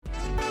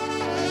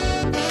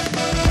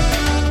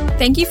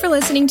Thank you for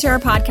listening to our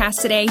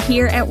podcast today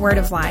here at Word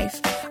of Life.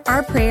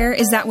 Our prayer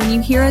is that when you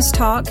hear us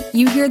talk,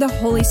 you hear the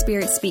Holy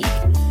Spirit speak.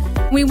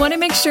 We want to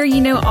make sure you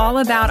know all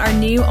about our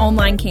new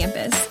online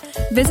campus.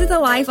 Visit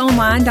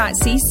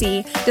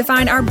thelifeonline.cc to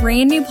find our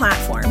brand new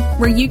platform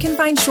where you can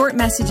find short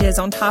messages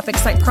on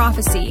topics like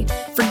prophecy,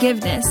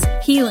 forgiveness,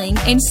 healing,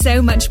 and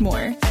so much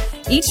more.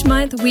 Each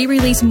month, we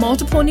release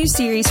multiple new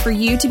series for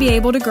you to be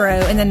able to grow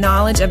in the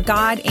knowledge of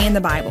God and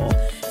the Bible.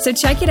 So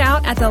check it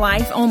out at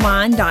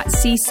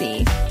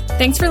thelifeonline.cc.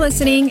 Thanks for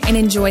listening and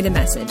enjoy the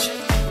message.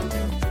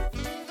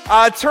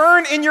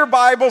 Turn in your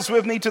Bibles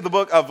with me to the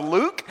book of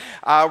Luke.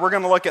 We're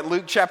going to look at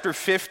Luke chapter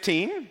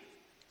 15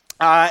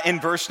 in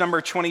verse number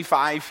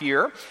 25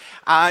 here.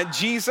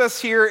 Jesus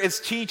here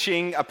is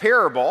teaching a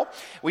parable.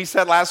 We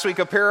said last week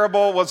a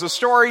parable was a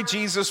story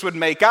Jesus would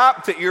make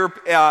up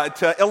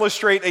to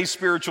illustrate a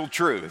spiritual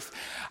truth.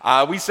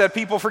 We said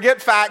people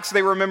forget facts,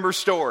 they remember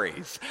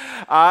stories.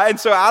 And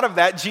so out of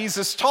that,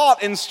 Jesus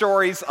taught in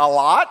stories a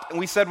lot. And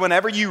we said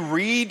whenever you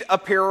read a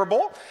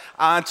parable,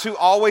 to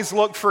always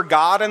look for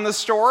God in the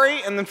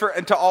story and then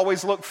to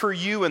always look for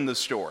you in the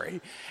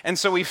story. And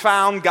so we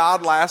found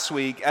God last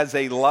week as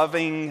a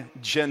loving,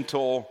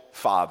 gentle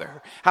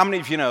Father. How many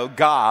of you know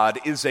God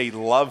is a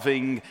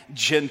loving,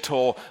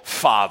 gentle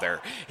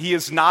Father? He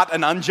is not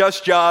an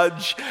unjust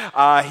judge.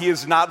 He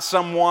is not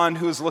someone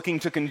who is looking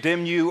to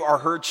condemn you or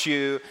hurt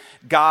you.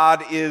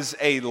 God is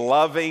a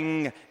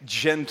loving,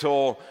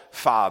 gentle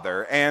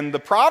Father. And the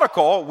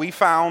prodigal, we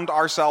found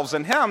ourselves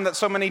in him that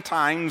so many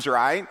times,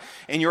 right,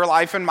 in your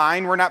life and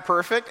mine, we're not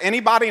perfect.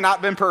 Anybody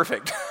not been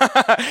perfect?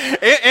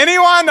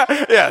 Anyone?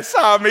 Yes,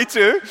 me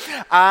too.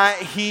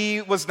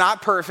 He was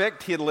not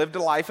perfect. He had lived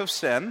a life of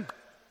sin.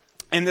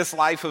 And this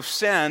life of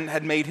sin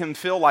had made him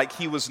feel like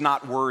he was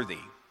not worthy.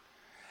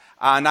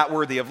 Not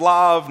worthy of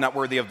love, not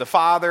worthy of the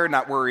Father,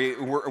 not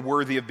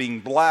worthy of being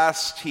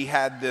blessed. He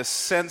had this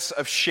sense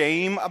of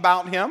shame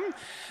about him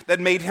that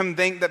made him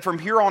think that from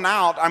here on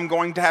out, I'm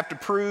going to have to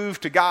prove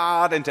to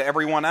God and to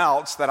everyone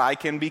else that I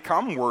can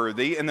become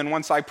worthy. And then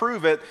once I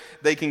prove it,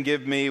 they can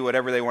give me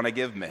whatever they want to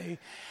give me.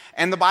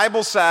 And the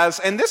Bible says,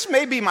 and this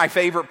may be my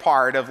favorite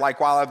part of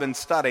while I've been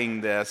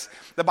studying this,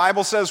 the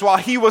Bible says, while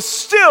he was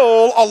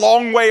still a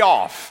long way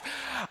off.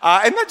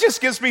 And that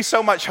just gives me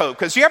so much hope.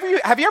 Because have you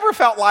ever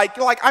felt like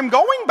I'm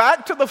going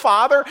back to the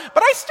Father,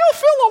 but I still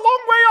feel a long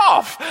way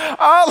off.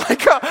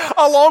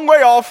 A long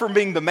way off from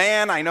being the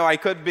man I know I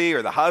could be,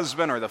 or the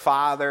husband, or the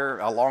father.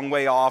 A long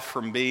way off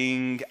from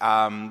being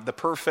the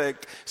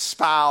perfect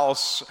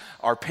spouse,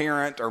 or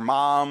parent, or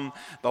mom.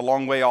 The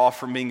long way off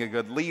from being a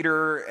good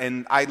leader.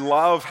 And I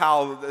love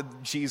how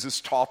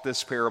Jesus taught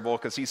this parable,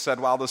 because he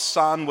said, while the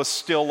son was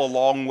still a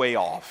long way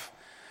off,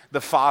 the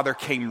Father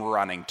came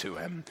running to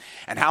him.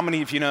 And how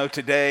many of you know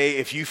today,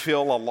 if you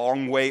feel a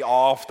long way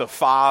off, the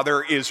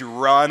Father is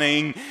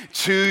running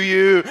to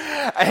you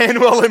and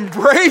will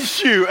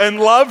embrace you and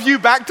love you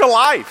back to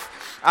life.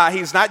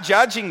 He's not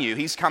judging you.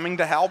 He's coming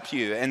to help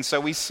you. And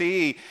so we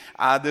see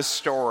this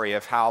story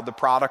of how the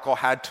prodigal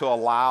had to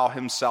allow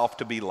himself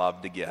to be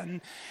loved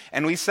again.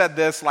 And we said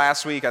this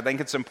last week. I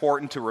think it's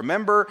important to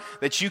remember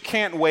that you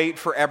can't wait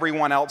for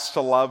everyone else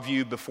to love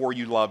you before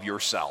you love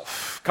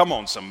yourself. Come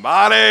on,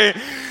 somebody.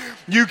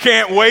 You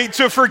can't wait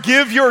to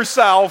forgive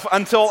yourself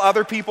until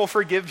other people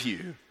forgive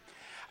you.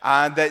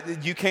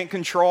 That you can't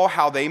control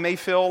how they may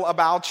feel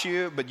about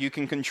you, but you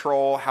can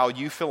control how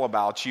you feel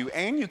about you,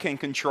 and you can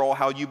control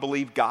how you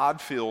believe God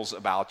feels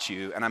about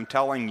you. And I'm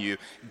telling you,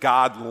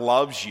 God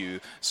loves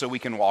you, so we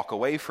can walk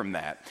away from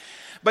that.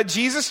 But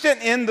Jesus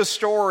didn't end the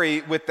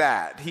story with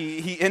that.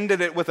 He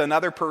ended it with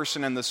another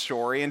person in the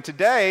story. And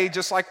today,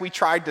 just like we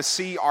tried to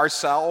see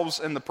ourselves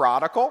in the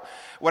prodigal,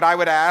 what I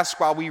would ask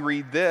while we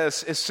read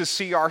this is to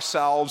see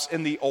ourselves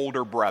in the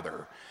older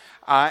brother.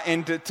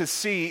 And to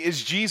see,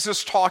 is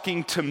Jesus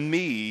talking to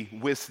me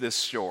with this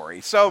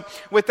story? So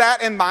with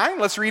that in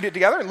mind, let's read it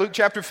together. Luke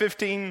chapter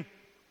 15,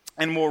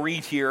 and we'll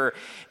read here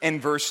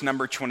in verse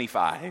number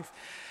 25.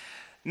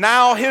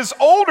 Now his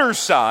older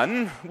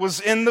son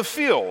was in the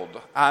field,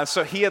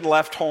 so he had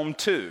left home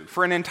too,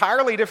 for an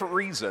entirely different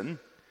reason,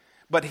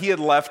 but he had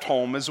left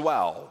home as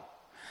well.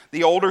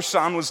 The older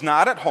son was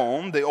not at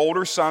home, the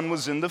older son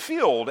was in the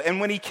field. And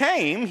when he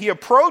came, he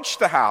approached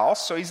the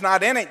house, so he's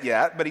not in it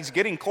yet, but he's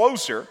getting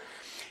closer.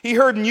 He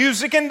heard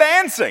music and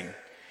dancing.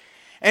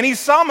 And he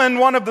summoned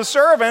one of the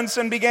servants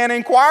and began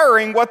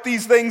inquiring what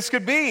these things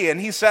could be.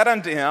 And he said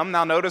unto him,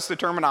 now notice the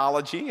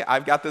terminology,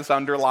 I've got this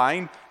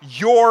underlined,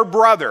 your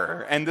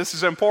brother. And this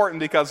is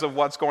important because of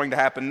what's going to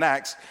happen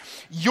next.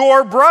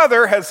 Your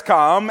brother has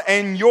come,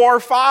 and your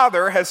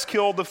father has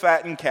killed the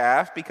fattened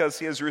calf because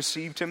he has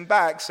received him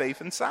back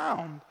safe and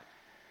sound.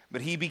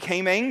 But he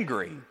became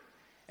angry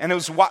and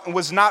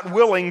was not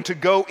willing to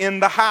go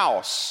in the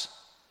house.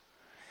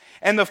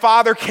 And the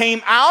father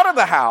came out of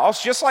the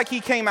house, just like he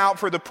came out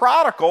for the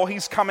prodigal,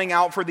 he's coming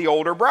out for the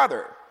older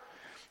brother.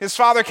 His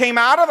father came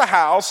out of the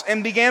house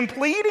and began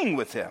pleading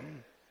with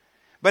him.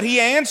 But he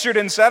answered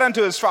and said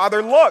unto his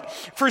father, look,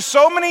 for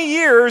so many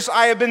years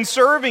I have been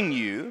serving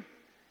you,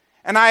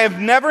 And I have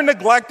never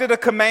neglected a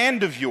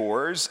command of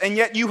yours, and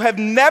yet you have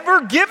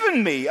never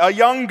given me a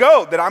young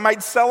goat that I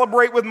might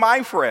celebrate with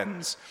my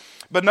friends.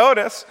 But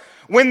notice,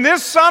 when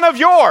this son of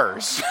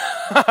yours,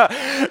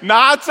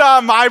 not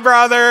my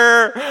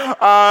brother,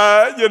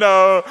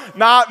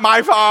 not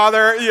my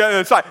father,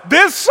 it's like,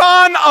 this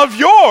son of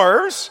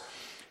yours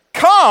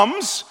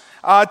comes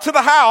to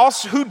the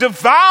house who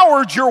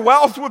devoured your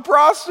wealth with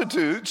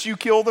prostitutes, you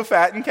kill the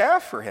fattened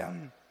calf for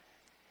him.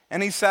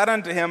 And he said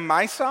unto him,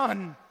 my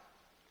son,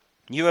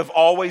 you have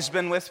always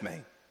been with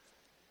me,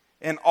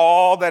 and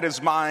all that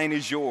is mine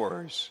is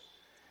yours.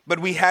 But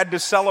we had to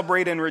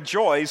celebrate and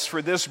rejoice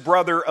for this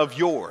brother of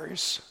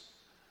yours.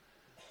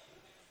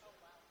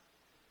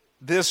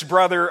 This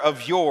brother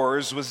of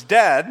yours was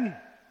dead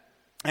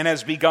and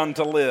has begun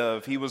to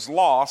live. He was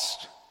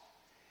lost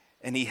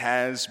and he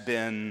has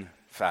been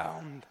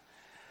found.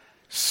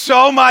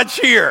 So much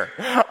here.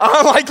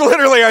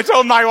 Literally, I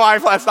told my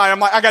wife last night,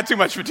 I got too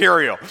much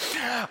material.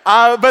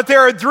 But there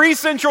are three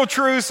central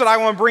truths that I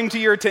want to bring to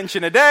your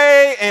attention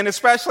today, and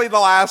especially the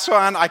last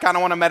one, I kind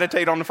of want to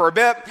meditate on for a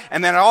bit,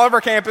 and then at all of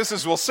our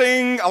campuses we'll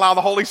sing, allow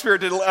the Holy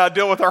Spirit to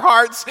deal with our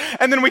hearts,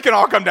 and then we can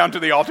all come down to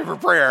the altar for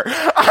prayer.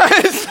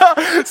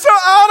 So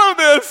out of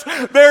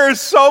this, there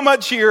is so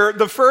much here.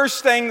 The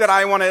first thing that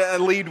I want to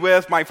lead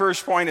with, my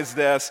first point is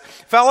this: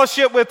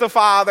 fellowship with the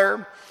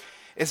Father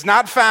is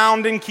not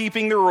found in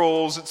keeping the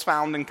rules, it's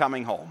found in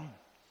coming home.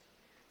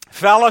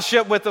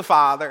 Fellowship with the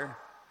Father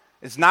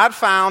is not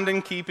found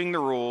in keeping the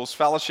rules.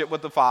 Fellowship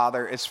with the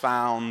Father is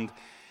found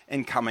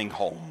in coming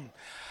home.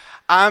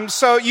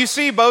 So you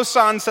see, both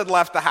sons had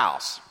left the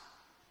house.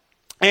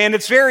 And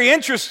it's very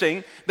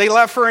interesting. They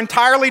left for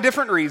entirely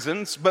different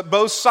reasons, but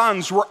both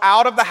sons were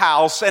out of the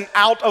house and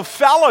out of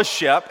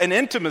fellowship and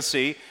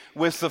intimacy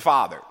with the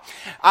Father.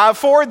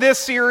 For this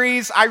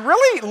series, I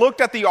really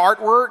looked at the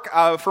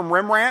artwork from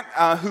Rembrandt,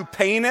 who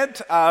painted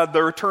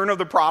The Return of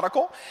the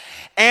Prodigal.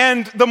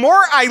 And the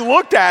more I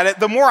looked at it,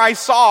 the more I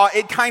saw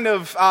it kind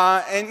of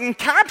and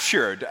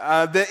captured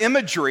the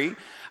imagery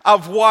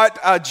of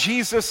what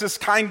Jesus is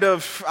kind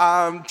of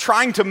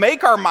trying to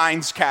make our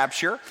minds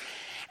capture.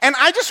 And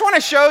I just want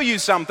to show you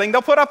something.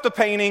 They'll put up the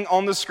painting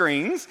on the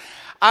screens.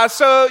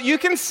 So you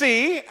can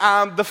see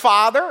the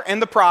father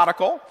and the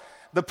prodigal.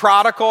 The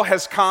prodigal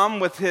has come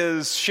with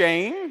his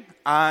shame.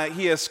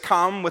 He has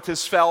come with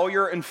his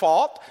failure and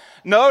fault.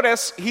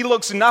 Notice, he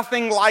looks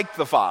nothing like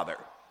the father.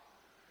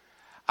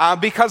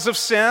 Because of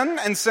sin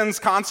and sin's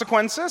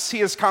consequences, he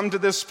has come to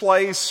this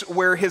place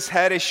where his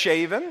head is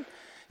shaven,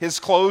 his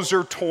clothes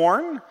are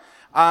torn,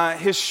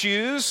 his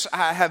shoes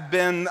have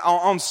been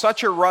on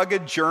such a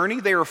rugged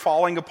journey, they are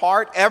falling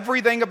apart.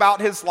 Everything about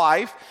his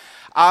life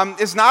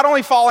is not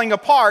only falling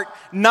apart,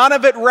 none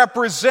of it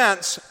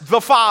represents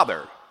the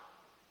father.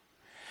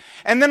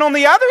 And then on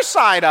the other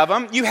side of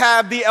him, you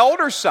have the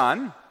elder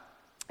son.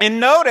 And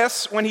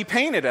notice when he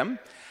painted him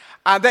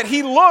that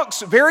he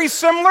looks very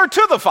similar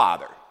to the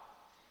father.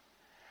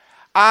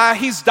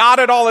 He's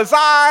dotted all his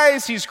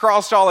I's, he's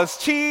crossed all his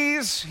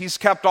T's, he's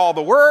kept all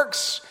the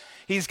works,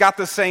 he's got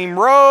the same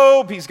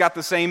robe, he's got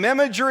the same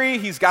imagery,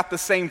 he's got the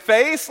same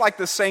face, like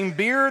the same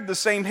beard, the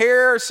same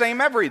hair,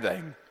 same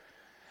everything.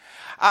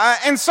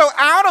 And so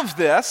out of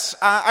this,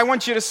 I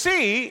want you to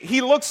see,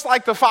 he looks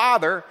like the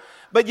father,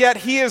 but yet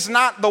he is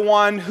not the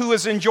one who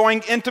is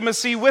enjoying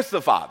intimacy with the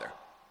Father.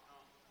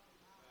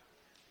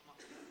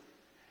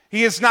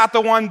 He is not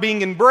the one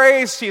being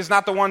embraced. He is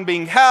not the one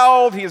being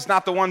held. He is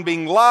not the one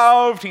being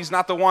loved. He's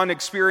not the one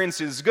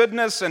experiencing his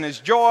goodness and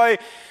his joy.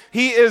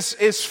 He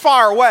is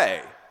far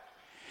away.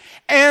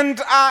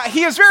 And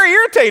he is very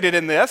irritated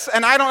in this.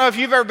 And I don't know if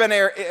you've ever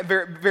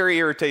been very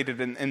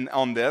irritated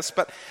on this,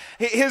 but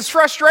his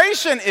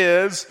frustration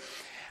is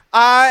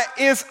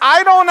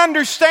I don't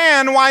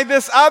understand why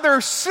this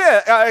other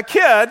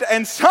kid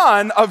and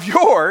son of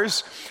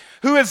yours,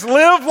 who has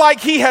lived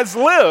like he has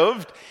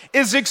lived,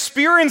 is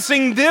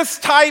experiencing this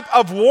type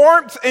of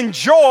warmth and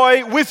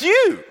joy with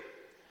you.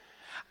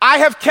 I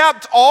have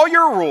kept all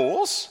your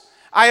rules.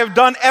 I have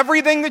done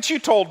everything that you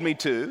told me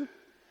to.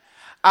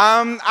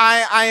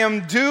 I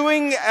am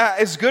doing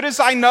as good as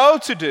I know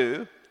to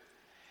do.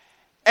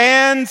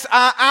 And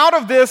out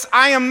of this,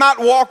 I am not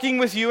walking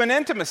with you in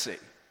intimacy.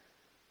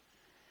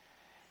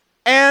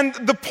 And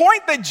the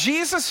point that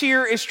Jesus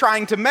here is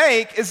trying to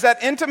make is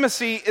that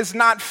intimacy is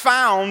not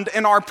found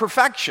in our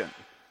perfection,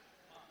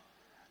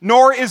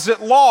 nor is it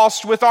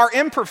lost with our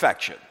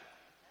imperfection.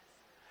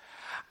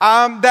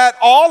 That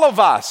all of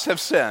us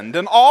have sinned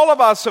and all of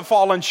us have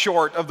fallen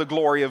short of the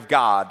glory of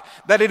God.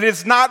 That it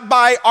is not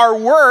by our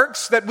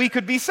works that we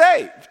could be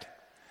saved.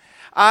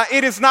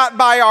 It is not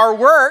by our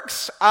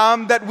works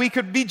that we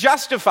could be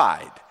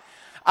justified.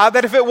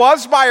 That if it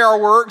was by our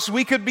works,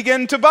 we could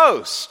begin to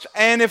boast.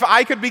 And if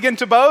I could begin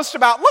to boast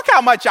about, look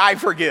how much I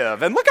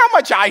forgive, and look how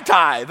much I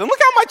tithe, and look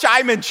how much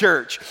I'm in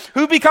church,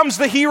 who becomes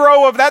the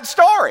hero of that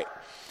story?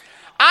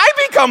 I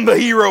become the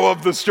hero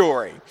of the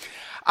story.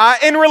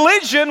 And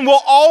religion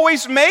will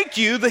always make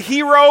you the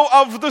hero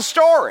of the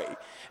story.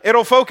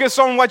 It'll focus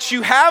on what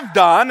you have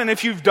done, and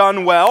if you've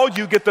done well,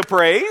 you get the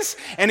praise,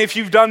 and if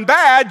you've done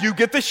bad, you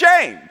get the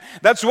shame.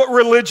 That's what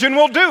religion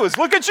will do, is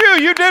look at you,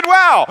 you did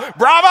well.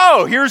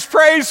 Bravo, here's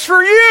praise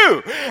for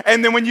you.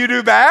 And then when you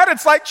do bad,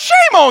 it's like,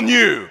 shame on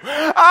you.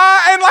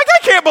 And like, I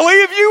can't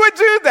believe you would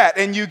do that.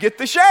 And you get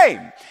the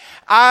shame.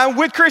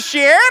 With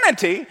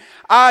Christianity,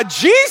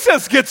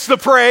 Jesus gets the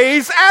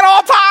praise at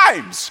all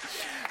times.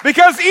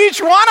 Because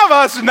each one of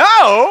us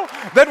know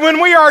that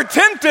when we are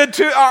tempted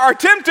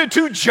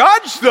to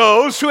judge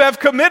those who have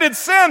committed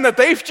sin that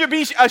they should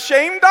be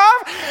ashamed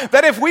of,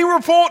 that if we were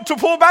to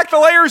pull back the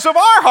layers of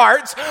our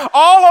hearts,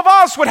 all of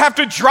us would have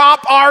to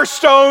drop our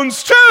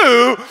stones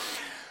too,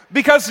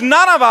 because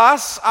none of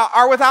us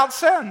are without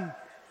sin.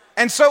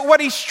 And so what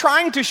he's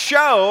trying to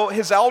show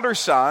his elder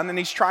son, and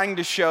he's trying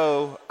to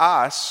show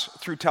us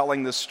through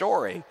telling this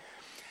story,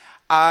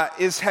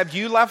 is, have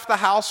you left the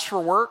house for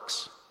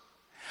works?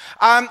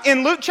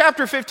 In Luke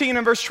chapter 15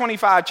 and verse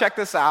 25, check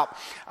this out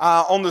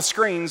on the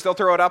screens. They'll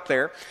throw it up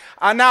there.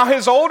 Now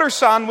his older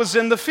son was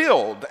in the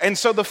field, and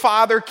so the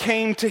father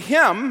came to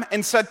him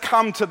and said,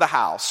 come to the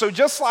house. So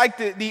just like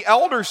the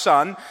elder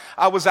son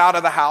was out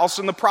of the house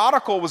and the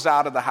prodigal was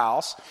out of the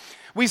house,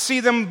 we see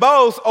them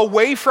both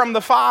away from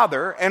the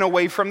father and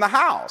away from the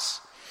house.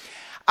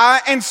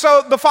 And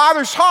so the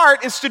father's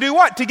heart is to do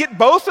what? To get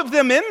both of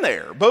them in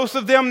there. Both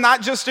of them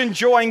not just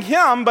enjoying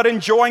him, but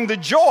enjoying the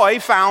joy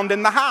found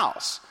in the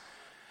house.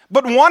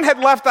 But one had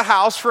left the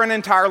house for an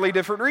entirely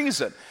different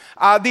reason.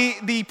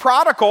 The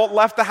prodigal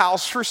left the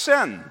house for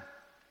sin.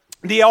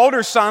 The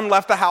elder son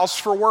left the house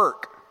for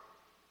work.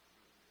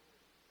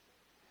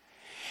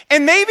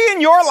 And maybe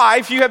in your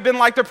life you have been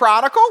like the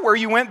prodigal, where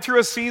you went through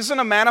a season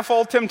of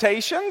manifold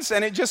temptations,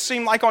 and it just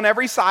seemed like on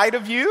every side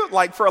of you,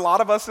 like for a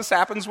lot of us this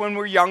happens when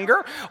we're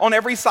younger, on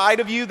every side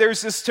of you there's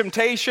this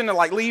temptation to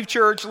like leave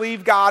church,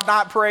 leave God,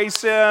 not pray,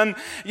 sin,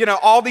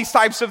 all these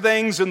types of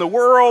things in the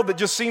world that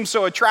just seem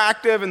so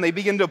attractive, and they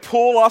begin to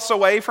pull us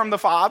away from the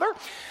Father.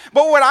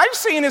 But what I've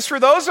seen is,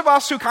 for those of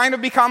us who kind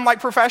of become like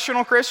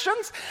professional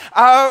Christians,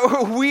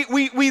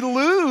 we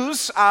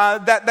lose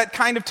that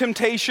kind of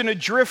temptation to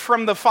drift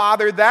from the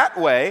Father that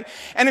way.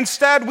 And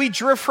instead, we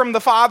drift from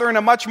the Father in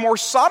a much more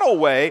subtle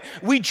way.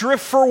 We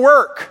drift for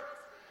work.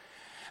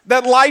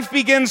 That life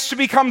begins to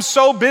become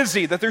so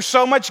busy, that there's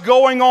so much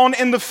going on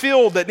in the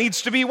field that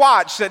needs to be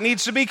watched, that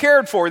needs to be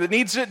cared for, that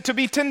needs to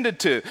be tended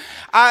to.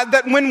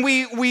 That when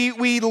we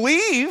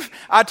leave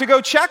to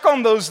go check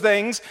on those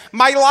things,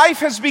 my life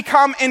has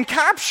become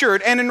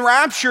encaptured and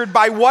enraptured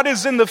by what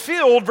is in the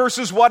field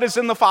versus what is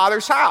in the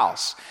Father's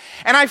house.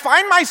 And I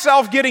find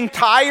myself getting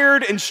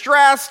tired and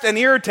stressed and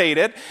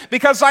irritated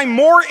because I'm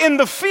more in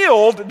the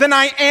field than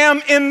I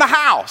am in the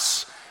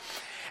house.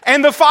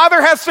 And the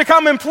Father has to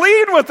come and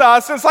plead with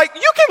us. It's like,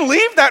 you can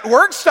leave that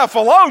work stuff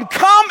alone.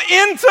 Come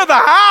into the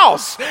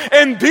house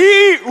and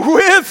be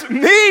with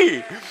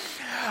me.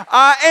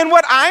 And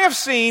what I have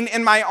seen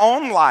in my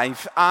own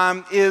life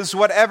is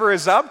whatever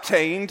is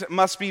obtained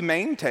must be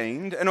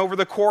maintained. And over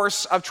the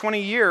course of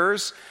 20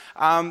 years,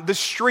 the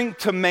strength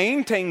to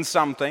maintain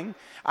something,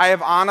 I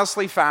have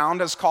honestly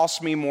found, has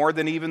cost me more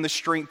than even the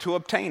strength to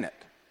obtain it.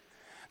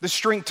 The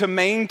strength to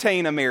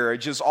maintain a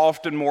marriage is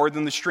often more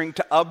than the strength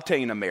to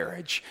obtain a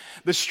marriage.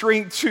 The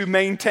strength to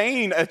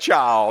maintain a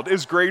child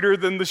is greater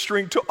than the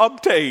strength to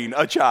obtain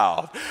a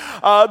child.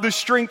 The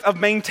strength of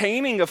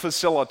maintaining a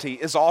facility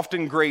is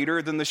often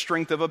greater than the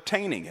strength of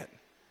obtaining it.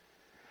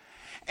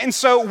 And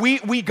so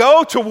we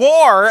go to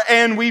war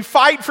and we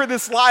fight for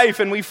this life,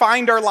 and we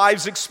find our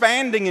lives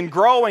expanding and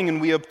growing,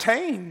 and we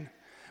obtain.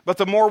 But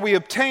the more we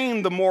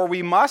obtain, the more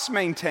we must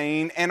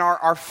maintain, and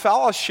our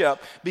fellowship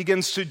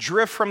begins to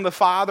drift from the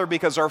Father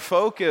because our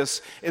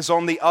focus is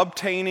on the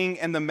obtaining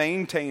and the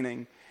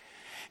maintaining.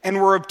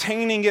 And we're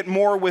obtaining it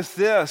more with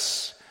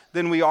this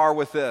than we are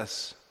with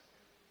this.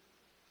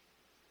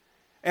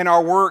 And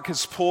our work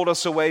has pulled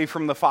us away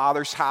from the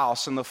Father's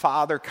house, and the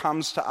Father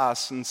comes to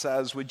us and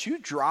says, would you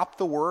drop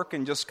the work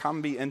and just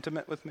come be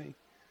intimate with me?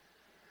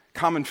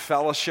 Come and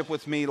fellowship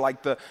with me.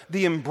 Like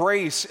the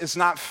embrace is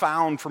not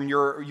found from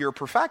your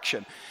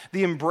perfection.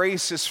 The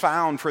embrace is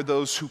found for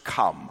those who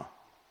come.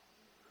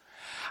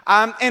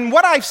 And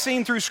what I've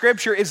seen through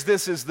Scripture is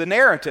this is the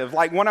narrative.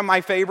 Like one of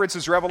my favorites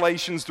is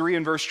Revelations 3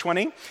 and verse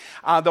 20.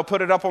 They'll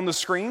put it up on the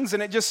screens,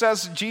 and it just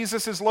says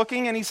Jesus is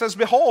looking, and he says,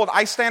 behold,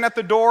 I stand at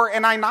the door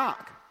and I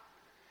knock.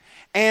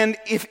 And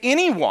if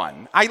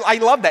anyone, I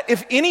love that,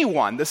 if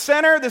anyone, the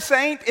sinner, the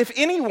saint, if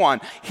anyone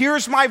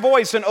hears my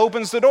voice and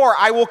opens the door,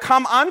 I will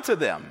come unto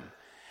them,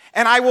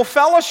 and I will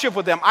fellowship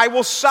with them, I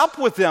will sup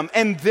with them,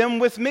 and them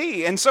with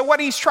me. And so what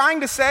he's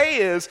trying to say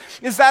is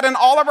that in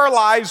all of our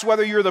lives,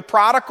 whether you're the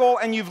prodigal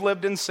and you've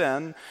lived in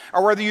sin,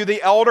 or whether you're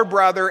the elder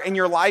brother and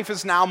your life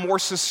is now more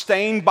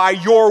sustained by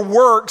your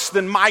works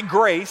than my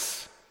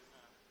grace,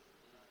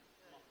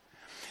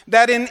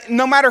 that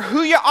no matter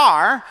who you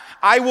are,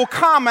 I will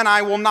come and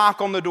I will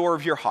knock on the door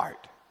of your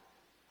heart.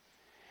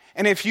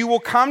 And if you will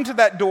come to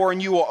that door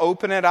and you will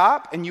open it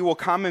up and you will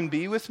come and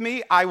be with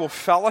me, I will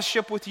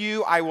fellowship with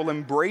you. I will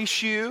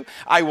embrace you.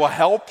 I will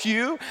help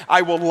you.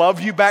 I will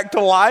love you back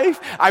to life.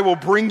 I will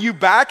bring you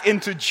back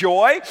into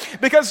joy.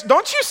 Because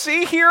don't you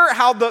see here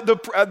how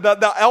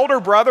the elder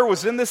brother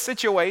was in this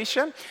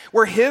situation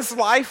where his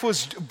life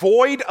was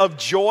void of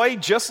joy,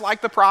 just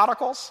like the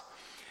prodigals?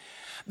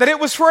 That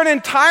it was for an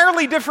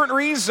entirely different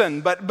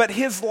reason, but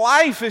his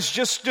life is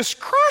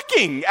just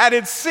cracking at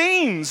its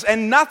seams,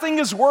 and nothing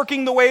is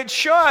working the way it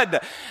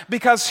should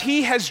because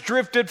he has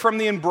drifted from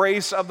the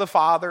embrace of the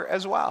Father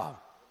as well.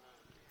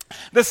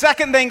 The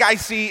second thing I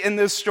see in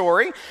this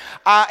story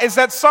is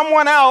that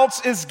someone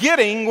else is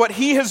getting what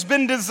he has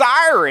been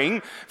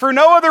desiring for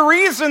no other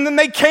reason than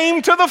they came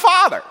to the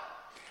Father.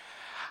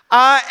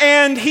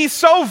 And he's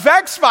so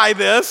vexed by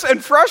this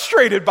and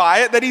frustrated by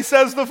it that he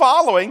says the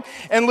following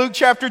in Luke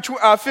chapter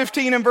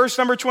 15 and verse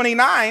number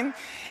 29.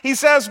 He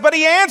says, "But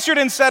he answered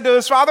and said to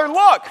his father,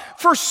 'Look,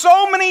 for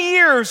so many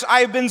years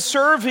I have been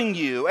serving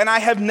you, and I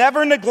have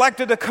never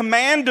neglected a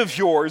command of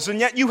yours, and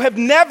yet you have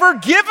never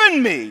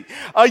given me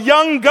a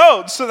young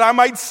goat so that I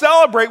might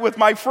celebrate with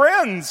my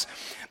friends.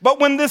 But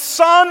when this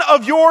son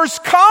of yours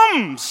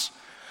comes,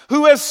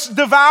 who has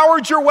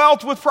devoured your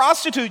wealth with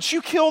prostitutes, you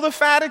kill the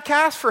fatted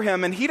calf for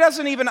him.'" And he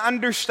doesn't even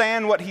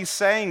understand what he's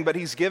saying, but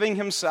he's giving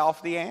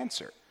himself the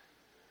answer.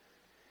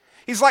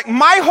 He's like,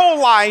 "My whole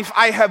life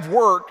I have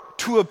worked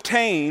to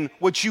obtain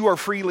what you are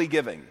freely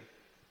giving."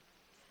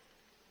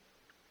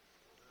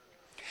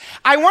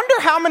 I wonder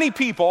how many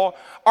people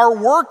are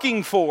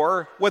working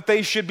for what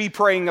they should be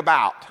praying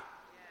about.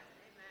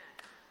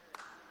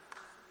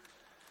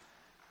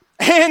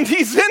 And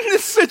he's in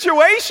this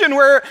situation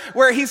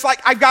where he's like,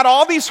 I've got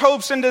all these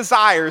hopes and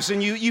desires.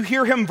 And you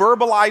hear him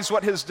verbalize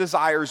what his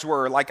desires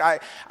were. Like,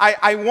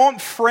 I want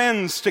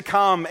friends to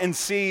come and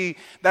see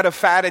that a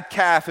fatted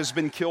calf has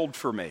been killed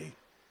for me.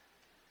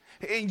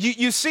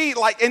 You see,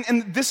 like,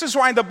 and this is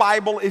why the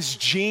Bible is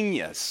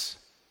genius.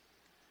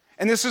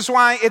 And this is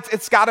why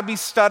it's got to be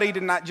studied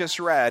and not just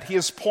read. He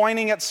is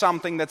pointing at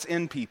something that's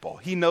in people.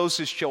 He knows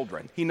his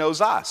children. He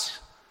knows us.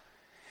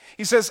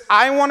 He says,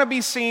 I want to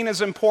be seen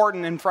as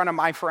important in front of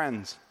my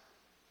friends.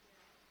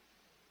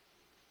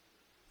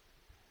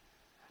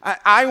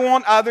 I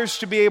want others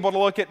to be able to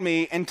look at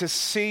me and to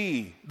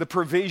see the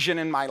provision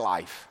in my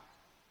life.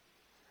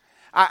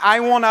 I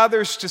want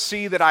others to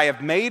see that I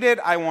have made it.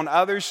 I want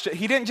others to...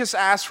 He didn't just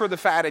ask for the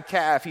fatted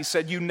calf. He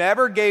said, you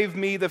never gave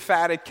me the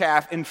fatted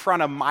calf in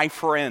front of my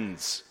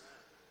friends.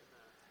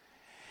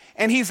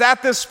 And he's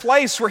at this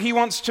place where he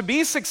wants to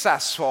be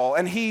successful,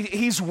 and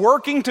he's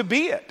working to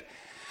be it.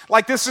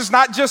 Like, this is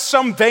not just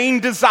some vain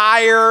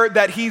desire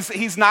that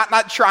he's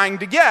not trying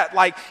to get.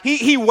 Like,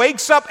 he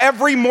wakes up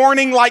every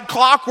morning like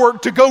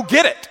clockwork to go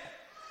get it.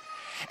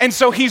 And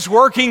so he's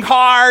working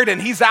hard,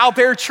 and he's out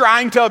there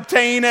trying to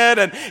obtain it,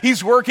 and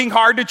he's working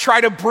hard to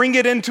try to bring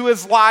it into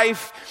his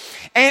life.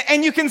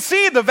 And you can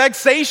see the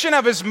vexation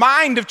of his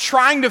mind of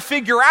trying to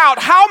figure out,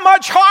 how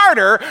much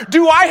harder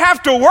do I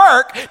have to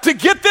work to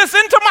get this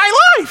into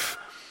my life?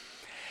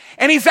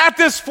 And he's at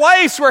this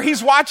place where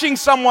he's watching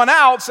someone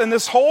else, and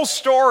this whole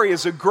story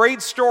is a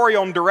great story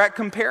on direct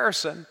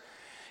comparison.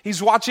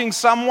 He's watching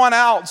someone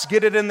else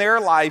get it in their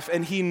life,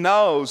 and he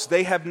knows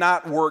they have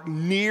not worked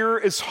near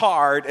as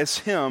hard as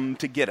him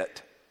to get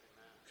it.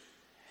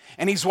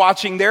 And he's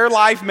watching their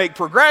life make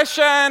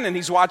progression, and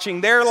he's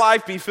watching their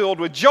life be filled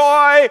with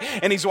joy,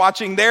 and he's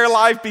watching their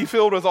life be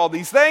filled with all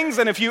these things.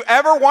 And if you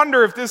ever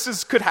wonder if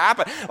could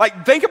happen,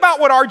 like, think about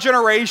what our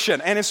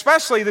generation, and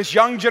especially this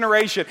young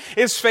generation,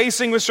 is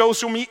facing with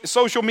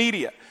social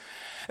media.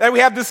 That we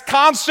have this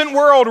constant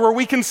world where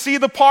we can see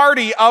the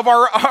party of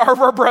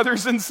our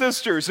brothers and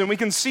sisters, and we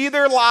can see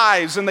their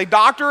lives, and they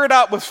doctor it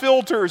up with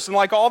filters and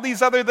like all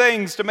these other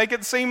things to make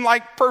it seem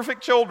like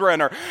perfect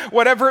children or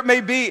whatever it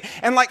may be,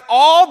 and like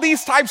all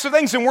these types of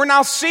things. And we're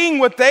now seeing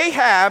what they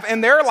have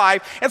in their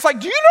life. It's like,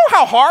 do you know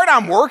how hard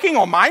I'm working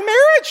on my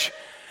marriage?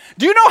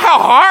 Do you know how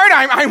hard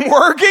I'm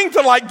working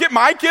to like get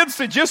my kids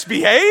to just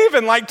behave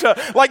and like to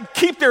like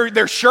keep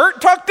their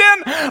shirt tucked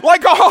in?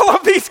 Like all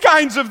of these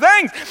kinds of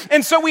things.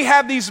 And so we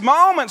have these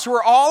moments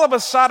where all of a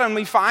sudden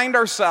we find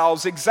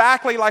ourselves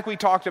exactly like we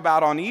talked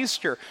about on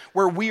Easter,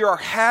 where we are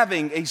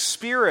having a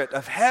spirit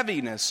of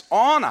heaviness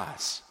on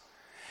us.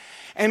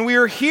 And we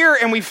are here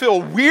and we feel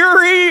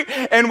weary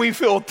and we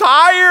feel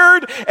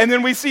tired, and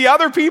then we see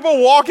other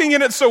people walking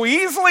in it so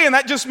easily, and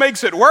that just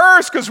makes it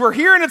worse because we're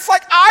here and it's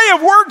like, I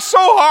have worked so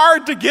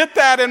hard to get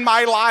that in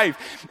my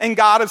life. And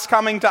God is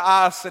coming to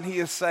us and he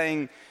is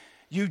saying,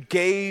 you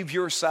gave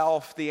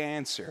yourself the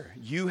answer.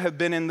 You have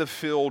been in the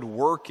field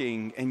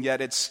working, and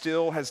yet it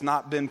still has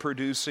not been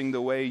producing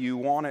the way you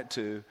want it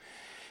to.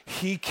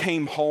 He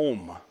came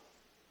home.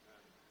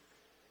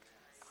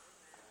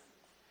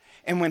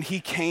 And when he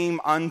came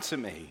unto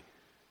me,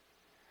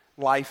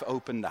 life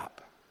opened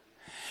up.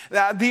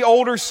 The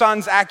older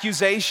son's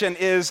accusation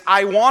is,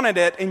 I wanted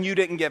it and you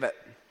didn't give it.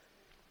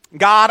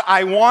 God,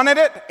 I wanted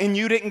it and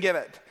you didn't give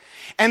it.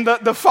 And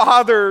the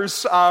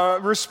father's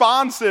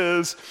response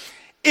is,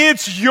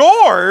 it's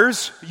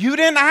yours, you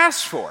didn't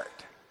ask for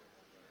it.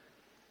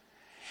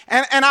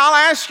 And I'll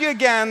ask you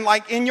again,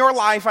 like in your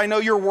life, I know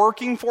you're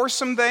working for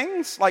some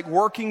things, like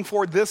working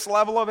for this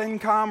level of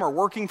income or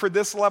working for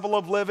this level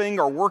of living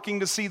or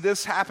working to see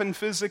this happen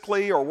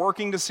physically or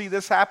working to see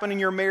this happen in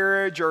your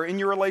marriage or in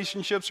your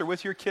relationships or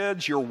with your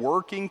kids. You're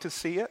working to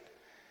see it.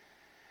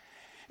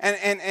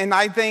 And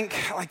I think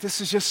like this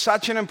is just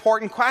such an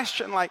important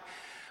question. Like,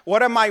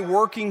 what am I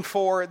working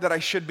for that I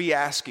should be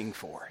asking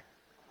for?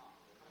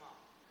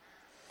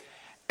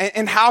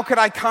 And how could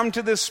I come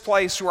to this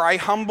place where I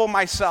humble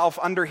myself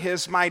under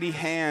His mighty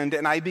hand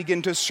and I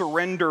begin to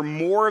surrender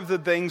more of the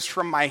things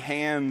from my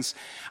hands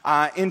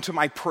into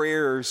my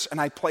prayers, and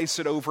I place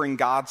it over in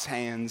God's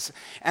hands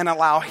and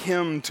allow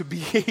Him to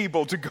be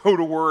able to go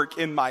to work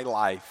in my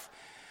life?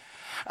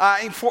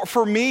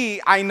 For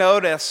me, I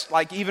noticed,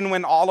 like even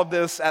when all of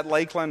this at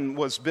Lakeland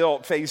was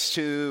built, phase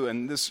 2,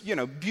 and this,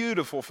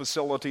 beautiful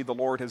facility the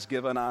Lord has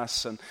given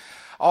us, and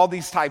all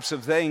these types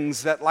of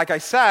things, that, like I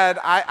said,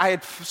 I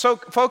had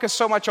focused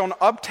so much on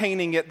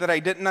obtaining it that I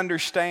didn't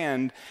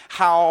understand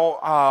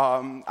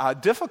how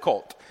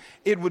difficult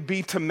it would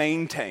be to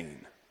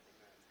maintain.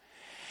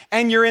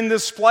 And you're in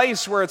this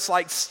place where it's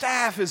like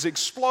staff is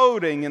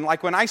exploding. And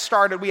like when I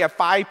started, we have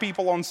 5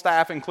 people on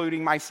staff,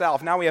 including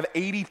myself. Now we have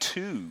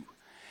 82.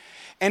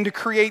 And to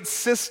create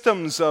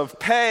systems of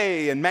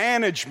pay and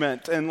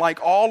management and like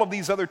all of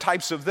these other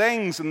types of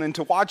things, and then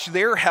to watch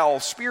their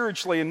health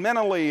spiritually and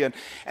mentally, and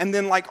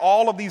then like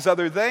all of these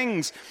other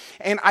things.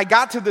 And I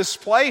got to this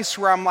place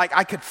where I'm like,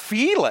 I could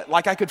feel it,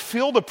 like I could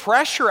feel the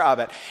pressure of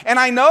it. And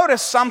I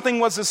noticed something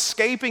was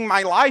escaping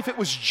my life. It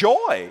was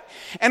joy.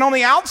 And on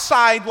the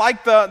outside,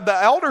 like the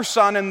elder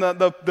son in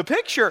the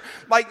picture,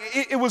 like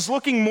it was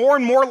looking more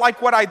and more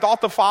like what I thought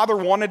the Father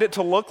wanted it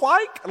to look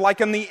like.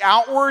 Like in the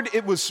outward,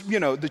 it was,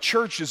 the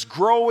church is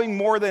growing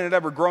more than it had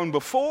ever grown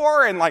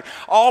before, and like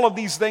all of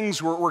these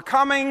things were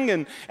coming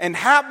and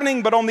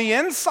happening, but on the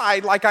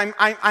inside, like I'm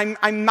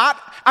not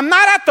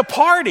at the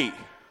party.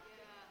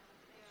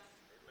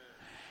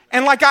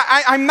 And like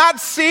I'm not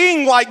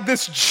seeing like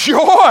this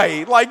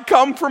joy like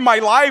come from my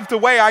life the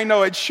way I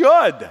know it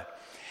should.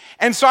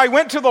 And so I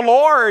went to the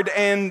Lord,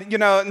 and,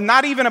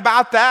 not even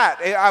about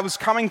that. I was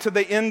coming to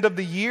the end of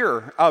the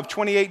year of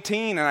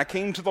 2018, and I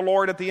came to the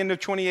Lord at the end of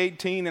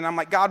 2018, and I'm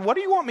like, God, what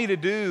do you want me to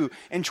do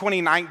in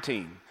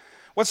 2019?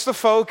 What's the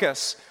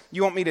focus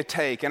you want me to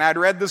take? And I'd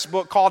read this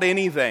book called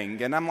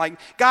Anything, and I'm like,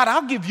 God,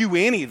 I'll give you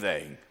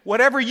anything.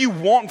 Whatever you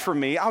want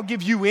from me, I'll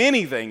give you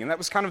anything. And that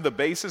was kind of the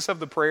basis of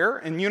the prayer.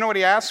 And you know what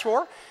He asked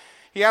for?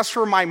 He asked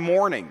for my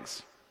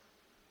mornings.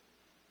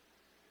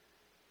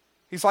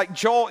 He's like,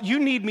 Joel, you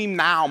need me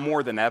now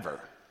more than ever.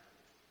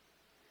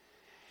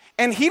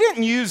 And He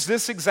didn't use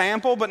this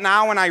example, but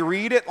now when I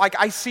read it, like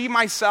I see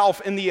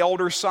myself in the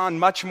elder son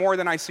much more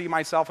than I see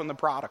myself in the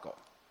prodigal.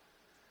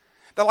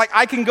 That like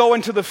I can go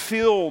into the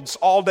fields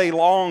all day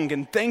long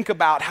and think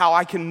about how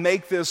I can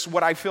make this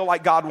what I feel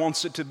like God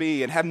wants it to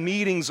be, and have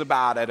meetings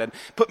about it and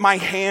put my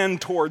hand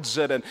towards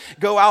it and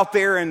go out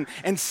there and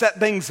set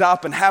things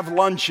up and have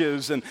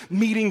lunches and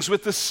meetings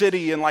with the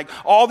city and like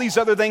all these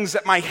other things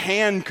that my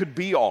hand could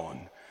be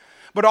on.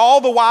 But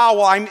all the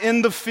while I'm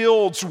in the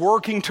fields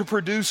working to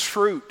produce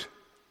fruit.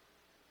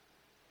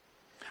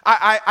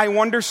 I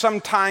wonder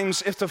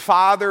sometimes if the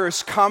Father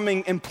is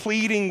coming and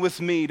pleading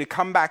with me to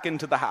come back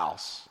into the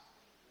house.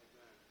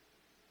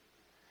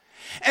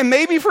 And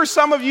maybe for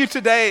some of you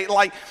today,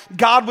 like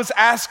God was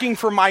asking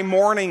for my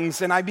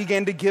mornings, and I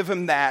began to give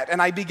Him that,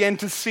 and I began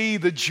to see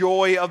the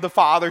joy of the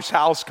Father's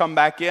house come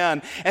back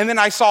in. And then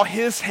I saw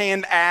His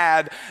hand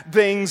add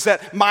things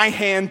that my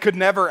hand could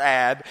never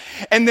add.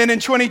 And then in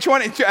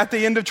 2020, at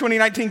the end of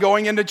 2019,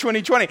 going into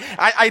 2020,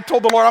 I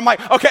told the Lord, I'm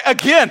like, okay,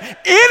 again,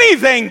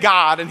 anything,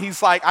 God. And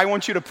He's like, I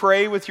want you to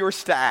pray with your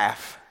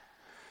staff.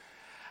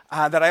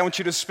 That I want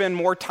you to spend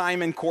more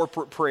time in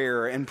corporate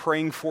prayer and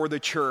praying for the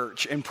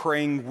church and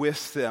praying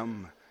with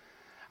them.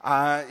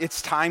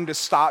 It's time to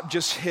stop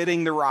just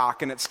hitting the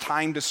rock, and it's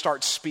time to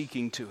start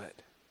speaking to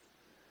it.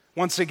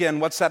 Once again,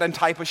 what's that in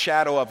type of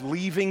shadow of?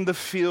 Leaving the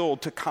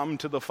field to come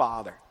to the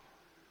Father.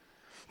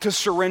 To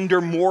surrender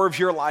more of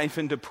your life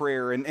into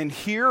prayer. And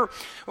hear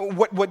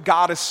what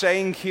God is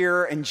saying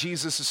here, and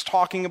Jesus is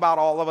talking about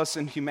all of us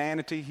in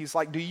humanity. He's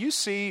like, do you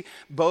see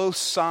both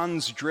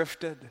sons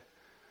drifted?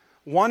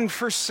 One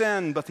for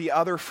sin, but the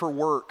other for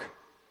work.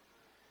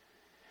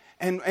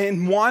 And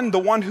the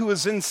one who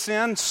was in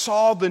sin,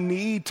 saw the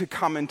need to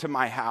come into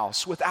my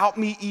house without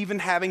me even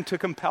having to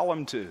compel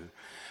him to.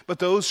 But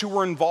those who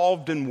were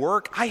involved in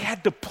work, I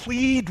had to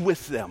plead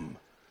with them.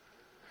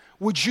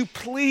 Would you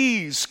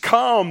please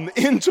come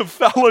into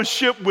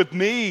fellowship with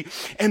me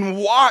and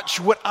watch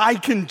what I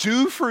can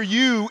do for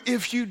you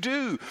if you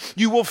do?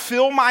 You will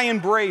feel my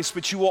embrace,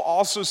 but you will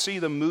also see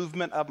the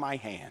movement of my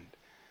hand.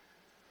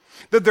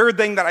 The third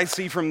thing that I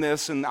see from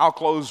this, and I'll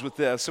close with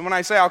this, and when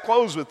I say I'll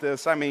close with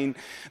this, I mean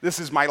this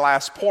is my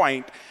last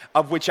point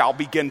of which I'll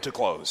begin to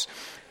close.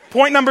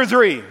 Point number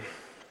 3,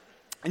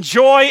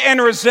 joy and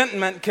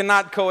resentment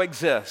cannot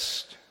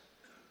coexist.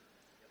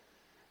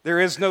 There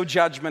is no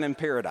judgment in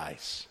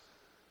paradise.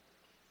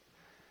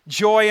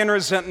 Joy and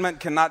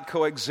resentment cannot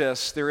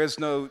coexist. There is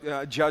no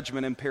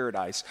judgment in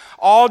paradise.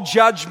 All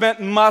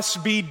judgment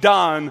must be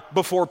done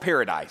before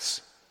paradise,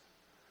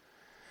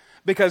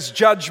 because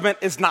judgment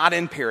is not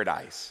in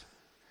paradise.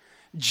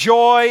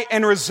 Joy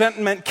and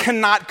resentment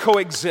cannot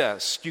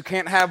coexist. You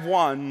can't have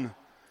one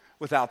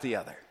without the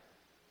other.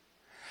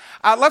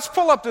 Let's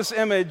pull up this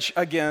image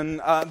again,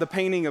 the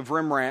painting of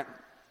Rembrandt,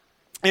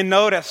 and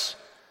notice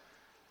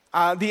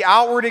the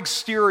outward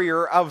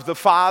exterior of the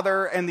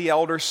father and the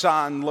elder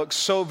son looks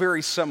so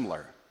very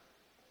similar.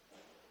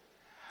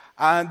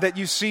 That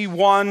you see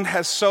one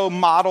has so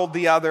modeled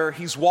the other.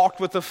 He's walked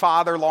with the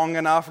father long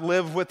enough,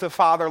 lived with the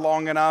father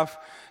long enough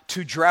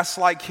to dress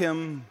like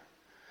him,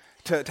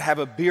 to have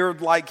a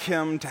beard like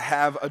him, to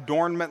have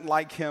adornment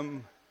like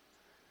him.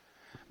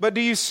 But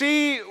do you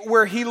see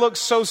where he looks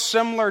so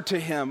similar to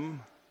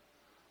him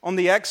on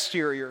the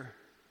exterior?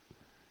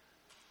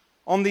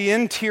 On the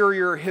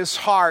interior, his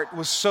heart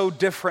was so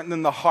different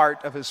than the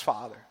heart of his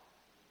father.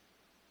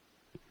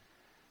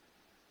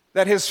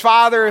 That his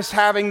father is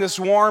having this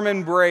warm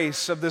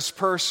embrace of this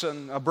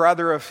person, a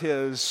brother of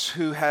his,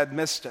 who had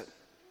missed it,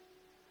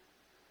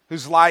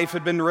 whose life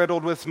had been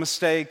riddled with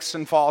mistakes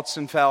and faults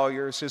and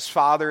failures. His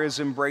father is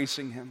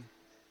embracing him.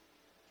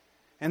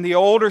 And the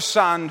older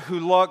son, who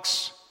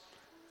looks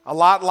a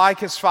lot like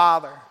his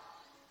father,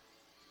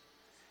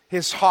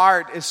 his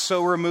heart is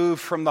so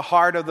removed from the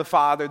heart of the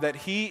father that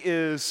he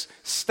is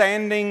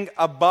standing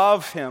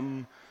above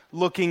him,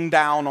 looking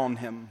down on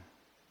him.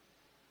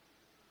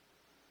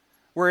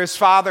 Where his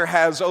father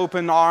has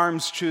open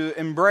arms to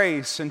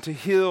embrace and to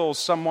heal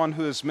someone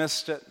who has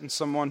missed it, and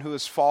someone who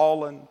has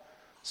fallen,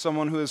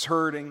 someone who is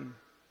hurting,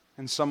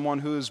 and someone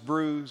who is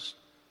bruised.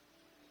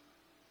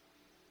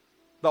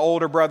 The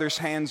older brother's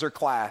hands are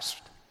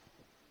clasped,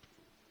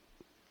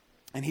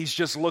 and he's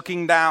just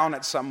looking down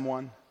at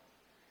someone,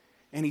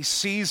 and he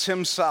sees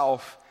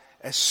himself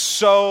as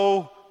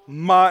so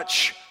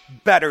much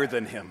better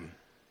than him.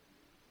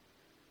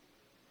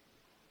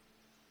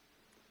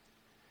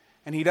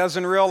 And he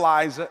doesn't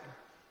realize it,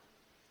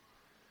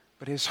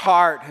 but his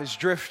heart has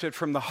drifted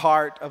from the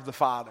heart of the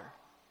Father.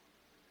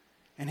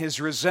 And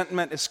his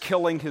resentment is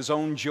killing his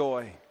own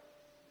joy.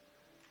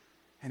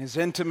 And his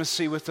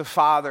intimacy with the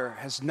Father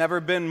has never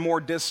been more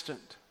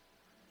distant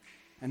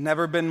and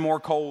never been more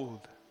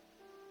cold.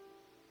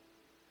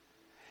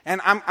 And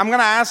I'm going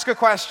to ask a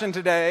question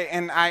today,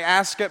 and I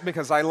ask it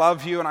because I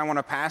love you and I want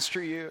to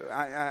pastor you.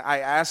 I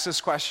ask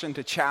this question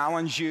to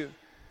challenge you.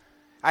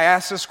 I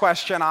ask this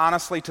question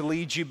honestly to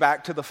lead you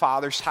back to the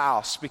Father's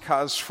house,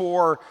 because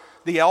for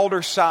the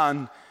elder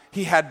son,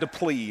 he had to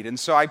plead. And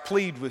so I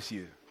plead with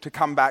you to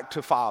come back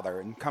to Father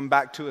and come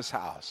back to his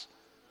house.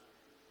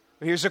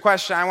 But here's a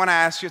question I want to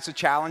ask you. It's a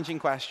challenging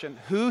question.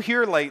 Who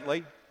here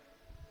lately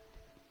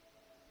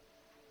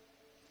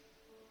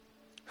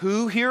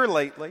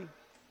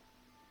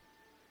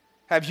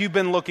have you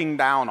been looking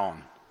down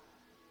on?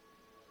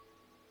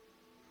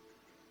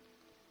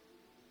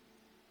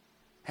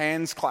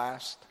 Hands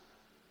clasped.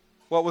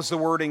 What was the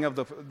wording of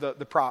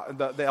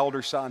the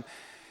elder son?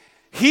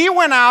 He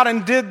went out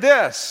and did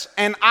this,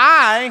 and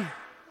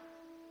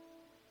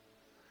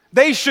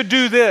they should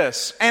do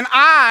this, and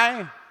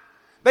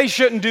they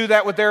shouldn't do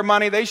that with their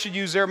money. They should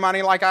use their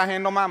money like I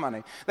handle my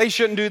money. They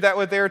shouldn't do that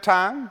with their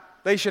time.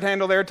 They should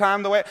handle their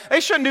time the way,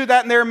 they shouldn't do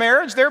that in their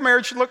marriage. Their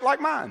marriage should look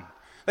like mine.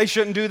 They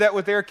shouldn't do that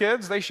with their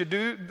kids. They should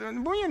do,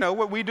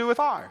 what we do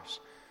with ours.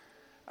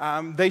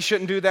 They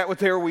shouldn't do that with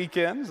their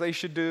weekends. They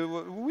should do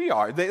what we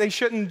are. They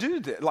shouldn't do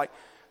that. Like,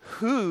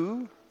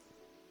 who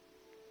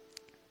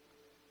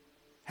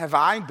have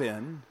I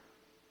been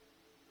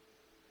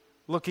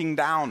looking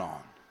down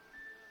on?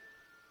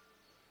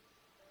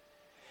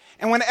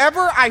 And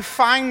whenever I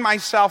find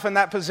myself in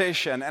that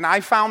position, and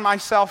I found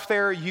myself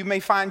there, you may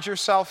find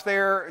yourself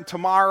there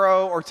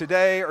tomorrow or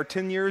today or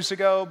 10 years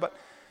ago, but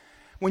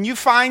when you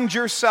find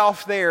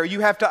yourself there,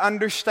 you have to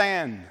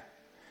understand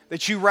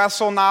that you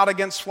wrestle not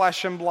against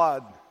flesh and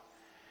blood.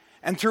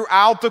 And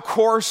throughout the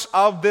course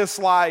of this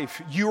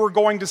life, you are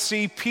going to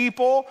see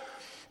people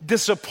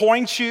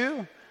disappoint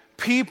you,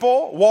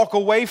 people walk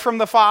away from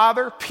the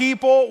Father,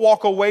 people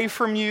walk away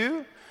from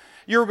you.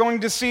 You're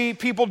going to see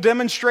people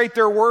demonstrate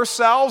their worst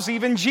selves.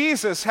 Even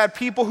Jesus had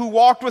people who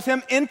walked with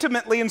him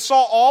intimately and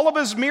saw all of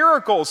his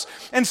miracles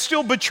and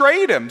still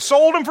betrayed him,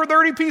 sold him for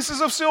 30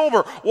 pieces of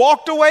silver,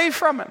 walked away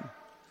from him.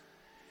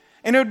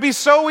 And it would be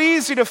so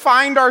easy to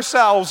find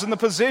ourselves in the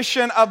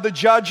position of the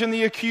judge and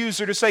the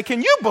accuser to say,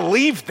 can you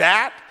believe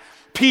that?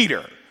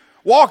 Peter,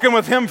 walking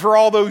with him for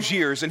all those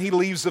years, and he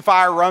leaves the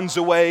fire, runs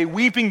away,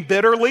 weeping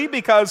bitterly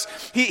because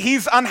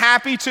he's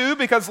unhappy too,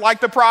 because like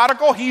the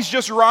prodigal, he's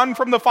just run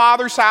from the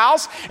Father's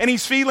house, and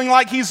he's feeling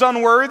like he's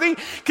unworthy.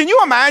 Can you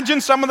imagine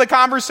some of the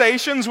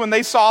conversations when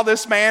they saw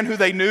this man who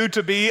they knew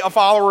to be a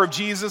follower of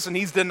Jesus, and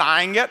he's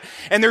denying it,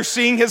 and they're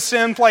seeing his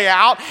sin play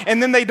out,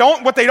 and then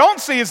what they don't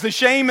see is the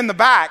shame in the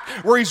back,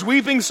 where he's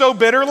weeping so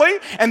bitterly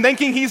and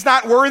thinking he's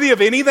not worthy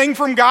of anything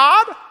from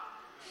God?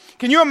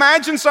 Can you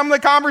imagine some of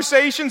the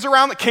conversations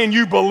around can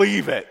you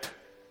believe it?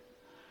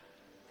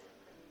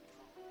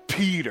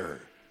 Peter.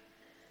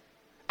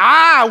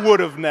 I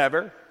would have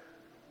never.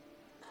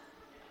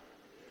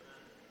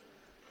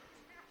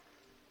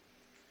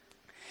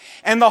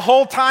 And the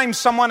whole time,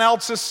 someone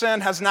else's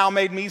sin has now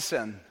made me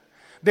sin.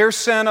 Their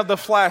sin of the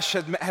flesh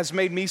has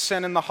made me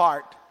sin in the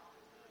heart.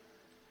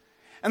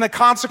 And the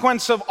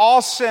consequence of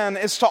all sin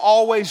is to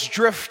always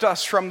drift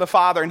us from the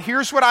Father. And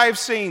here's what I have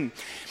seen.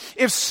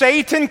 If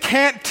Satan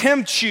can't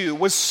tempt you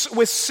with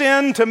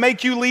sin to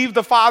make you leave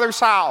the Father's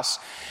house,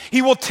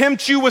 he will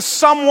tempt you with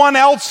someone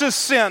else's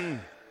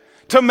sin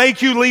to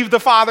make you leave the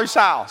Father's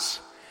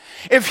house.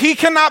 If he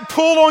cannot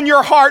pull on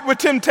your heart with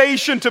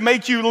temptation to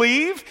make you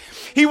leave,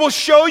 he will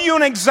show you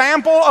an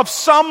example of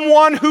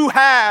someone who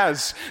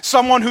has.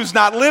 Someone who's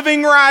not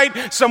living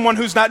right, someone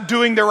who's not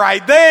doing the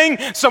right thing,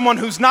 someone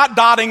who's not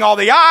dotting all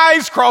the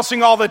I's,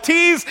 crossing all the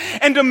T's,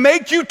 and to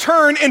make you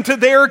turn into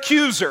their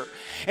accuser.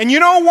 And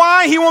you know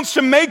why he wants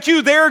to make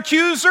you their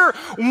accuser?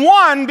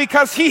 One,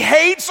 because he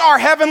hates our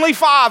Heavenly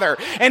Father.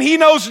 And he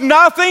knows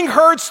nothing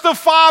hurts the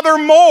Father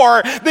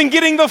more than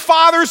getting the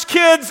Father's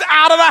kids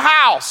out of the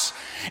house.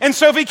 And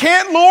so if he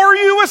can't lure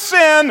you with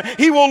sin,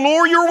 he will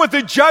lure you with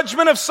the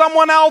judgment of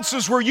someone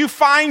else's where you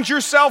find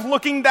yourself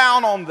looking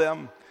down on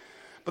them.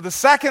 But the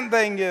second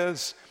thing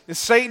is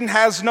Satan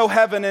has no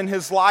heaven in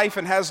his life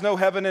and has no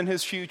heaven in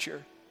his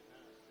future.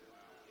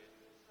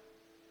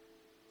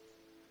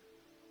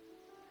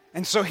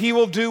 And so he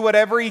will do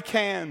whatever he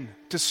can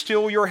to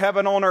steal your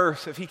heaven on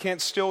earth if he can't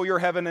steal your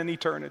heaven in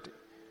eternity.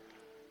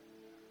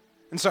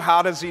 And so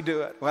how does he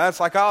do it? Well, it's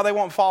like, oh, they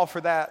won't fall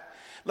for that.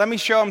 Let me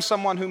show them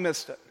someone who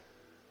missed it.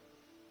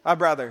 A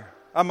brother,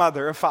 a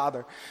mother, a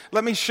father.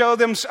 Let me show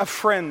them a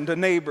friend, a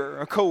neighbor,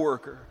 a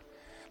coworker.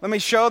 Let me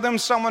show them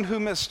someone who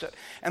missed it.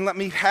 And let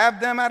me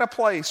have them at a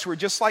place where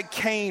just like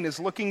Cain is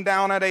looking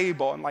down at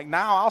Abel and like,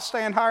 now I'll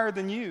stand higher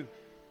than you.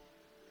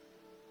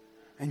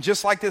 And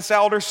just like this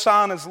elder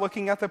son is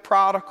looking at the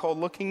prodigal,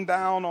 looking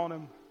down on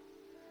him,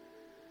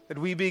 that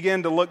we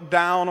begin to look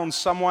down on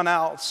someone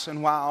else.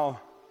 And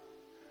while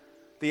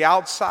the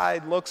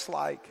outside looks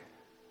like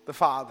the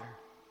Father,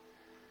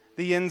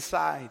 the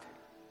inside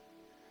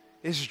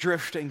is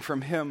drifting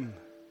from him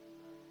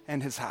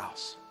and his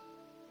house.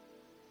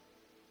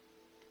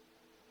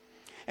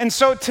 And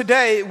so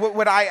today,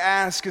 what I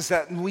ask is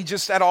that we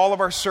just, at all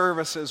of our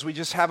services, we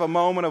just have a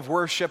moment of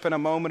worship and a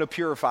moment of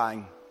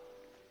purifying.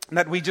 And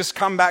that we just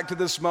come back to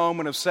this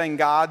moment of saying,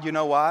 God, you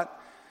know what?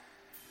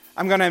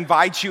 I'm going to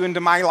invite you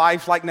into my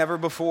life like never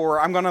before.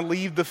 I'm going to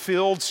leave the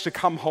fields to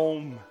come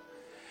home.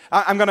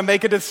 I'm going to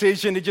make a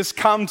decision to just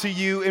come to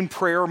you in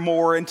prayer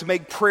more and to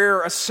make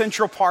prayer a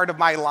central part of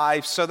my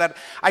life so that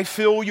I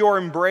feel your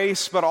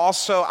embrace, but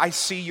also I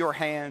see your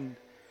hand.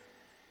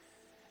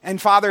 And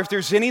Father, if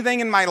there's anything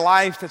in my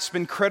life that's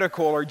been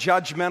critical or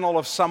judgmental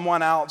of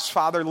someone else,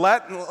 Father,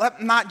 let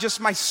not just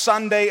my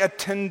Sunday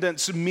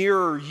attendance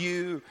mirror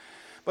you,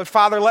 but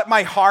Father, let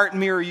my heart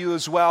mirror you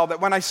as well,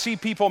 that when I see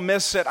people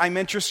miss it, I'm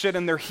interested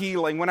in their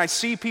healing. When I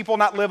see people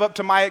not live up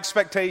to my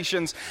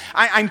expectations,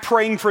 I'm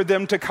praying for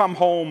them to come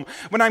home.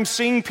 When I'm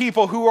seeing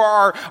people who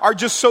are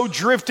just so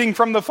drifting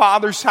from the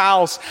Father's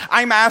house,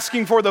 I'm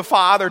asking for the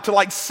Father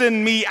to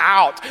send me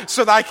out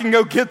so that I can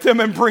go get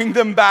them and bring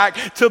them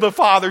back to the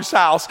Father's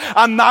house.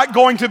 I'm not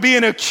going to be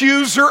an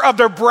accuser of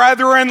their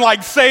brethren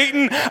like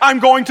Satan. I'm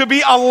going to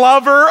be a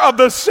lover of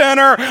the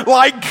sinner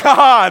like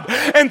God.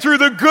 And through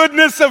the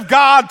goodness of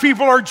God,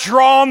 people are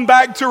drawn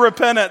back to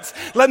repentance.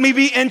 Let me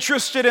be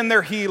interested in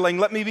their healing.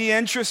 Let me be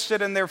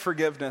interested in their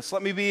forgiveness.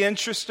 Let me be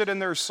interested in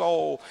their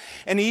soul.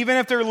 And even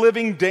if they're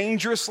living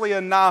dangerously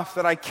enough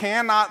that I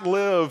cannot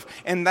live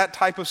in that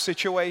type of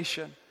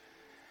situation,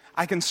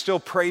 I can still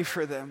pray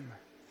for them.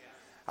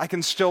 I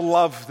can still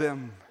love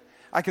them.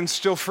 I can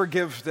still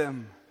forgive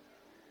them.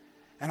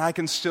 And I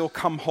can still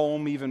come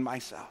home even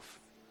myself.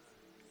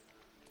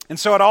 And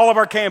so at all of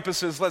our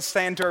campuses, let's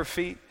stand to our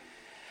feet.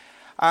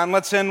 And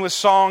let's end with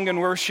song and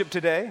worship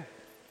today.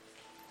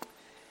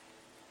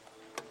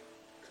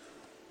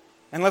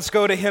 And let's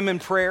go to Him in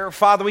prayer.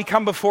 Father, we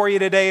come before you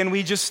today and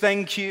we just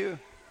thank you.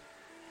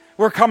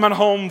 We're coming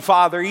home,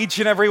 Father, each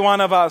and every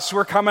one of us.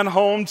 We're coming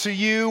home to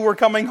you. We're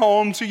coming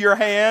home to your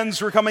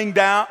hands. We're coming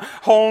down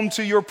home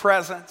to your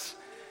presence.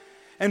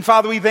 And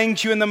Father, we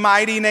thank you in the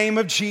mighty name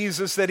of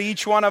Jesus that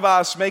each one of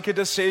us make a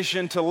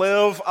decision to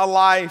live a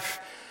life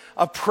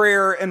of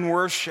prayer and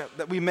worship,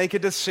 that we make a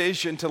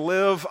decision to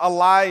live a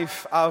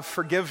life of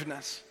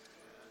forgiveness,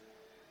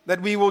 that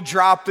we will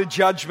drop the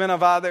judgment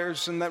of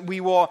others and that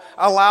we will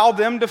allow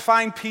them to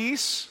find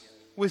peace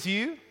with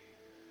you.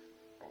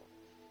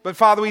 But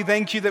Father, we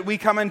thank you that we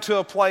come into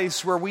a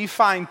place where we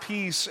find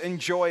peace and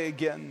joy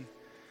again.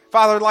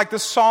 Father, like the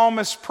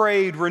psalmist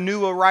prayed,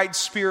 renew a right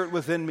spirit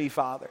within me,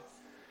 Father.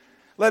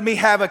 Let me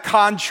have a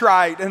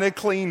contrite and a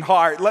clean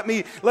heart. Let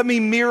me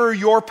mirror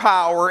your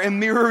power and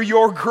mirror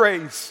your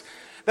grace.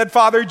 That,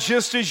 Father,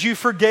 just as you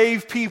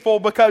forgave people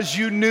because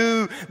you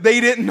knew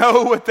they didn't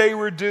know what they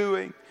were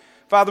doing,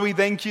 Father, we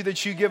thank you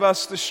that you give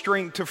us the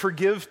strength to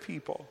forgive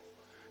people,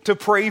 to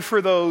pray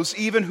for those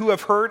even who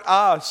have hurt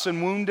us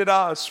and wounded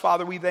us.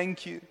 Father, we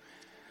thank you.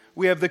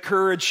 We have the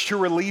courage to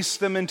release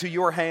them into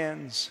your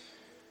hands.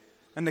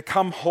 and to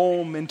come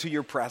home into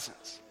your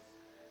presence.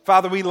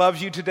 Father, we love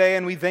you today,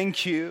 and we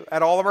thank you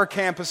at all of our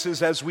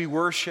campuses as we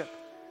worship,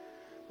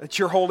 that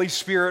your Holy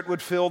Spirit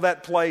would fill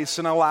that place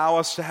and allow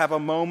us to have a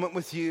moment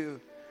with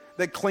you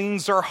that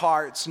cleans our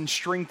hearts and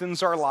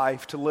strengthens our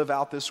life to live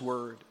out this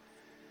word.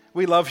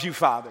 We love you,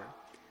 Father,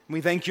 and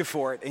we thank you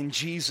for it in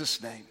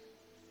Jesus' name.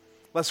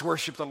 Let's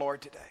worship the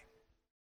Lord today.